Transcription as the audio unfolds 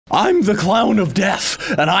I'm the clown of death,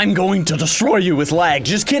 and I'm going to destroy you with lag.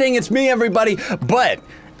 Just kidding, it's me, everybody. But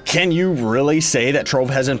can you really say that Trove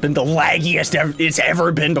hasn't been the laggiest it's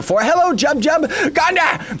ever been before? Hello, Jub, Ganda!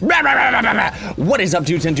 What is up,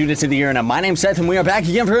 dudes and dudettes of the arena? My name's Scythe, and we are back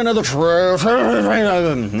again for another Trove.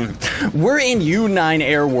 We're in U9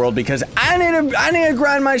 Air World because I need to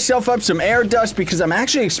grind myself up some air dust because I'm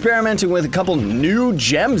actually experimenting with a couple new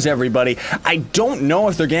gems, everybody. I don't know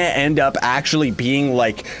if they're gonna end up actually being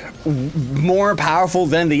like more powerful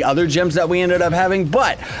than the other gems that we ended up having,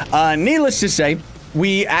 but needless to say,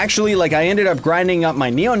 we actually, like, I ended up grinding up my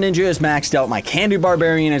Neo Ninja is maxed out, my Candy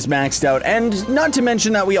Barbarian is maxed out, and not to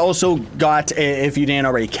mention that we also got, if you didn't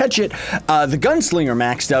already catch it, the Gunslinger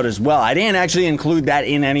maxed out as well. I didn't actually include that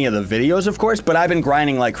in any of the videos, of course, but I've been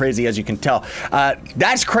grinding like crazy, as you can tell.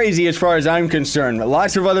 That's crazy as far as I'm concerned.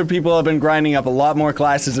 Lots of other people have been grinding up a lot more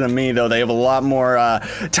classes than me, though. They have a lot more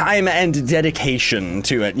time and dedication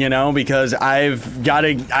to it, you know, because I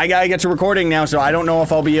gotta get to recording now, so I don't know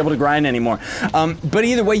if I'll be able to grind anymore. But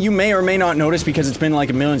either way, you may or may not notice, because it's been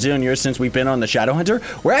like a million zillion years since we've been on the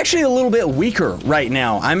Shadowhunter, we're actually a little bit weaker right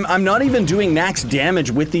now. I'm not even doing max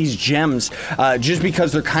damage with these gems, just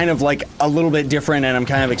because they're kind of like a little bit different, and I'm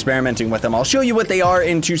kind of experimenting with them. I'll show you what they are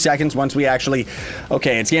in 2 seconds once we actually,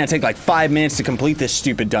 okay, it's gonna take like 5 minutes to complete this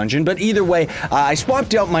stupid dungeon, but either way, I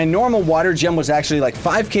swapped out my normal water gem, was actually like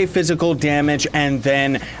 5k physical damage, and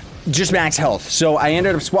then just max health. So I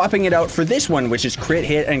ended up swapping it out for this one, which is crit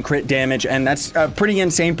hit and crit damage, and that's a pretty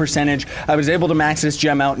insane percentage. I was able to max this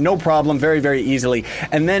gem out, no problem, very, very easily.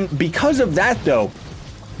 And then because of that, though,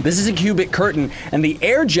 this is a cubic curtain, and the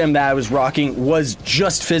air gem that I was rocking was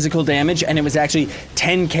just physical damage, and it was actually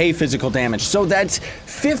 10k physical damage. So that's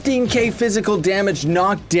 15k physical damage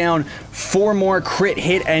knocked down, 4 more crit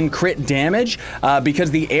hit and crit damage, because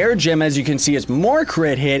the air gem, as you can see, is more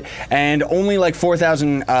crit hit and only like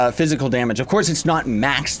 4,000 physical damage. Of course, it's not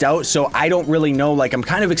maxed out, so I don't really know. Like, I'm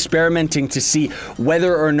kind of experimenting to see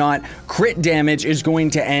whether or not crit damage is going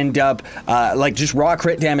to end up, like just raw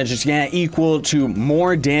crit damage is going to equal to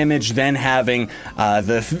more damage than having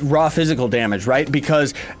the raw physical damage, right?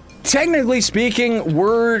 Because technically speaking,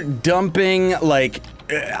 we're dumping like,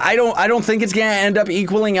 I don't think it's gonna end up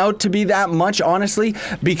equaling out to be that much, honestly,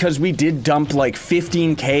 because we did dump like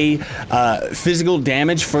 15k physical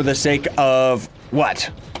damage for the sake of what?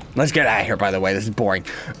 Let's get out of here, by the way, this is boring.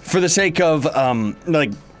 For the sake of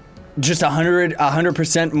like just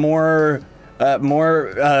 100% more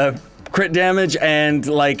crit damage, and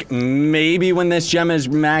like maybe when this gem is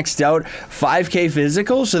maxed out, 5k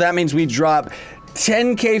physical, so that means we drop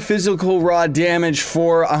 10k physical raw damage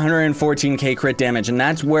for 114k crit damage, and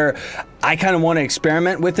that's where I kind of want to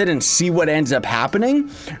experiment with it and see what ends up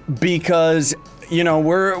happening, because you know,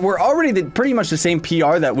 we're already pretty much the same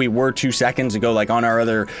PR that we were 2 seconds ago, like on our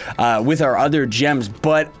other with our other gems,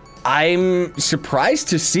 but I'm surprised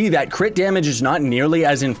to see that crit damage is not nearly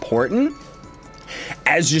as important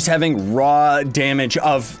as just having raw damage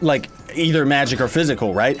of like either magic or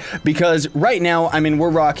physical, right? Because right now, I mean, we're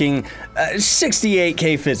rocking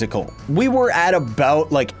 68k physical. We were at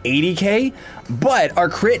about like 80k, but our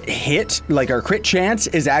crit hit, like our crit chance,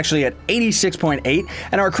 is actually at 86.8,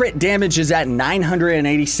 and our crit damage is at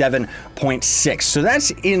 987.6. So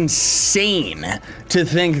that's insane to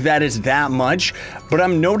think that it's that much, but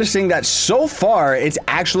I'm noticing that so far, it's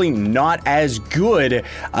actually not as good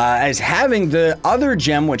as having the other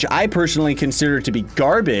gem, which I personally consider to be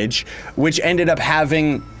garbage, which ended up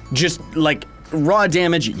having just like raw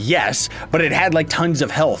damage, yes, but it had like tons of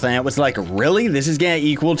health, and it was like, really? This is gonna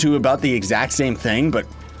equal to about the exact same thing, but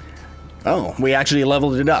oh, we actually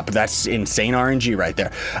leveled it up. That's insane RNG right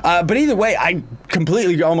there. But either way, I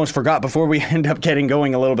completely almost forgot before we end up getting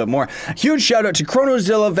going a little bit more. Huge shout out to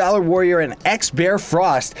Chronozilla, Valor Warrior, and X-Bear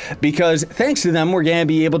Frost, because thanks to them, we're going to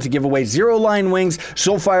be able to give away Zero Line Wings,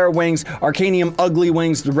 Soulfire Wings, Arcanium Ugly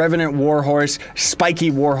Wings, the Revenant Warhorse,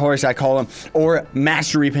 Spiky Warhorse, I call them, or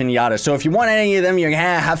Mastery Pinata. So if you want any of them, you're going to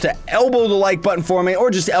have to elbow the like button for me,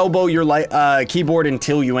 or just elbow your keyboard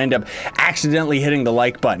until you end up accidentally hitting the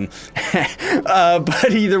like button.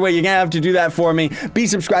 But either way, you're gonna have to do that for me. Be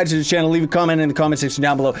subscribed to the channel, leave a comment in the comment section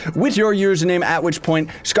down below with your username, at which point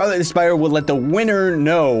Scarlet the Spider will let the winner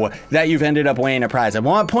know that you've ended up winning a prize. I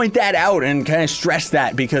want to point that out and kind of stress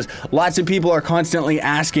that, because lots of people are constantly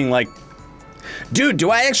asking, like, dude, do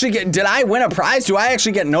I actually get, did I win a prize? Do I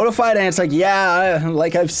actually get notified? And it's like, yeah,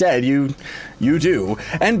 like I've said, you you do.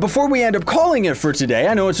 And before we end up calling it for today,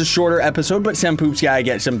 I know it's a shorter episode, but Senpoops gotta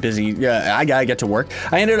get some busy, I gotta get to work.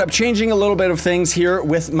 I ended up changing a little bit of things here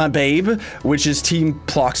with my babe, which is Team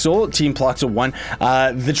Ploxel 1.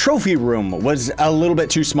 The trophy room was a little bit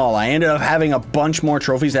too small. I ended up having a bunch more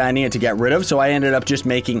trophies that I needed to get rid of, so I ended up just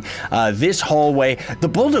making this hallway. The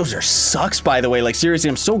bulldozer sucks, by the way. Like, seriously,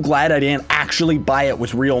 I'm so glad I didn't actually buy it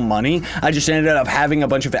with real money. I just ended up having a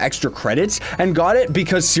bunch of extra credits and got it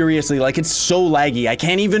because, seriously, like, it's so laggy. I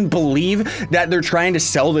can't even believe that they're trying to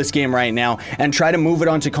sell this game right now and try to move it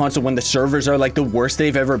onto console when the servers are like the worst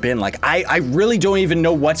they've ever been. Like, I really don't even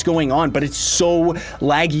know what's going on, but it's so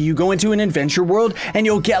laggy. You go into an adventure world and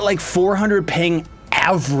you'll get like 400 ping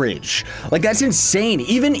average. Like, that's insane.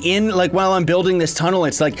 Even in, like, while I'm building this tunnel,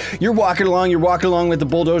 it's like you're walking along with the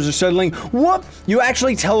bulldozer, suddenly, whoop, you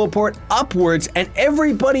actually teleport upwards and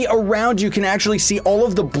everybody around you can actually see all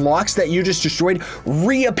of the blocks that you just destroyed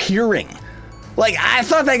reappearing. Like, I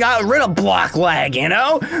thought they got rid of block lag, you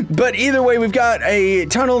know? But either way, we've got a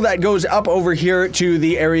tunnel that goes up over here to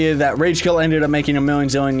the area that Ragekill ended up making a million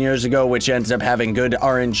zillion years ago, which ends up having good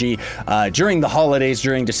RNG during the holidays,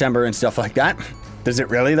 during December and stuff like that. Does it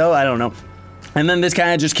really, though? I don't know. And then this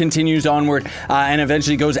kind of just continues onward and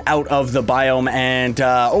eventually goes out of the biome, and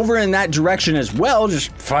over in that direction as well,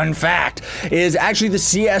 just fun fact, is actually the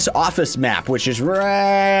CS office map, which is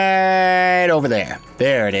right over there.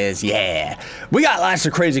 There it is, yeah. We got lots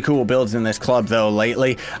of crazy cool builds in this club, though,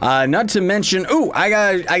 lately. Not to mention, ooh, I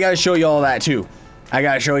gotta show you all that, too.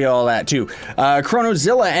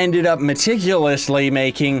 Chronozilla ended up meticulously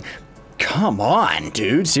making... Come on,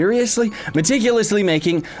 dude, seriously? Meticulously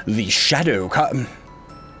making the shadow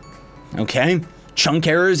okay, chunk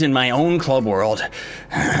errors in my own club world.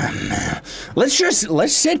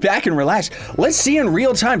 Let's sit back and relax. Let's see in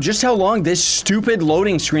real time just how long this stupid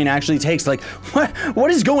loading screen actually takes. Like,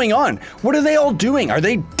 what is going on? What are they all doing? Are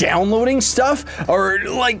they downloading stuff? Or,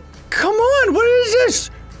 like, come on, what is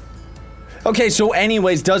this? Okay, so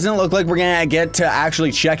anyways, doesn't look like we're gonna get to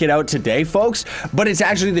actually check it out today, folks, but it's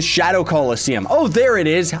actually the Shadow Coliseum. Oh, there it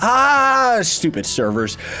is. Ah, stupid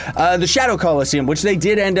servers. The Shadow Coliseum, which they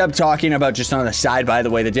did end up talking about just on the side, by the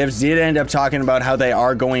way. The devs did end up talking about how they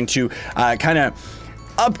are going to kind of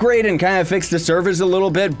upgrade and kind of fix the servers a little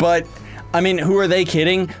bit, but, I mean, who are they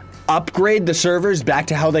kidding? Upgrade the servers back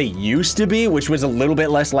to how they used to be, which was a little bit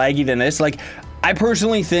less laggy than this. Like, I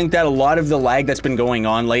personally think that a lot of the lag that's been going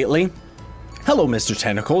on lately... Hello, Mr.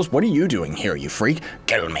 Tentacles. What are you doing here, you freak?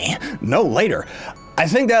 Kill me. No, later. I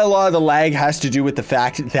think that a lot of the lag has to do with the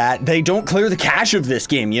fact that they don't clear the cache of this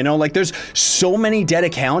game, you know? Like, there's so many dead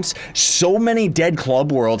accounts, so many dead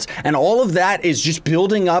club worlds, and all of that is just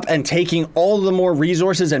building up and taking all the more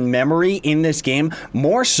resources and memory in this game,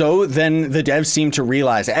 more so than the devs seem to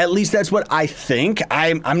realize. At least that's what I think.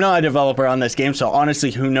 I'm not a developer on this game, so honestly,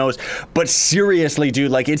 who knows? But seriously,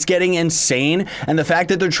 dude, like, it's getting insane, and the fact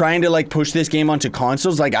that they're trying to, like, push this game onto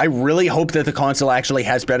consoles, like, I really hope that the console actually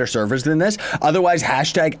has better servers than this. Otherwise,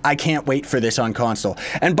 hashtag, I can't wait for this on console.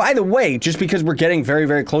 And by the way, just because we're getting very,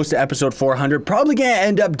 very close to episode 400, probably gonna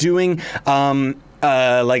end up doing,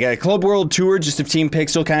 like a Club World tour, just of Team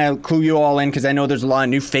Pixel, kind of clue you all in, because I know there's a lot of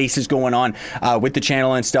new faces going on with the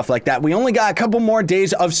channel and stuff like that. We only got a couple more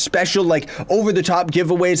days of special, like, over-the-top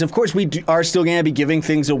giveaways. Of course, we are still gonna be giving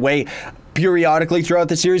things away periodically throughout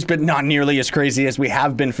the series, but not nearly as crazy as we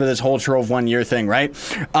have been for this whole Trove 1 year thing, right?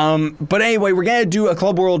 But anyway, we're gonna do a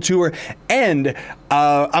Club World tour, and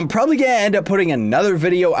I'm probably gonna end up putting another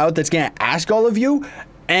video out that's gonna ask all of you,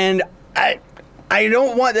 and I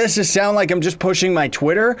don't want this to sound like I'm just pushing my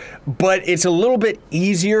Twitter, but it's a little bit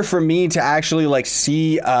easier for me to actually, like,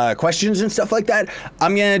 see questions and stuff like that.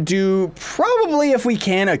 I'm gonna do, probably, if we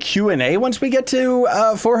can, a Q&A once we get to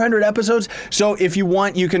 400 episodes. So if you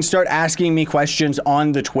want, you can start asking me questions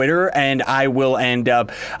on the Twitter, and I will end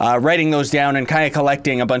up writing those down and kind of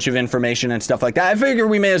collecting a bunch of information and stuff like that. I figure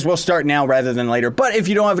we may as well start now rather than later. But if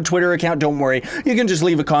you don't have a Twitter account, don't worry. You can just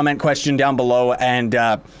leave a comment question down below, and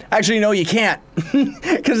actually, no, you can't.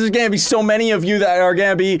 Because there's gonna be so many of you that are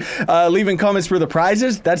gonna be leaving comments for the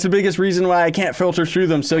prizes. That's the biggest reason why I can't filter through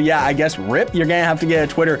them. So yeah, I guess RIP, you're gonna have to get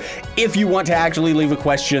a Twitter if you want to actually leave a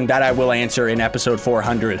question that I will answer in episode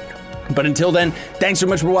 400. But until then, thanks so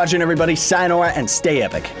much for watching, everybody. Sayonara and stay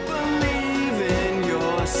epic.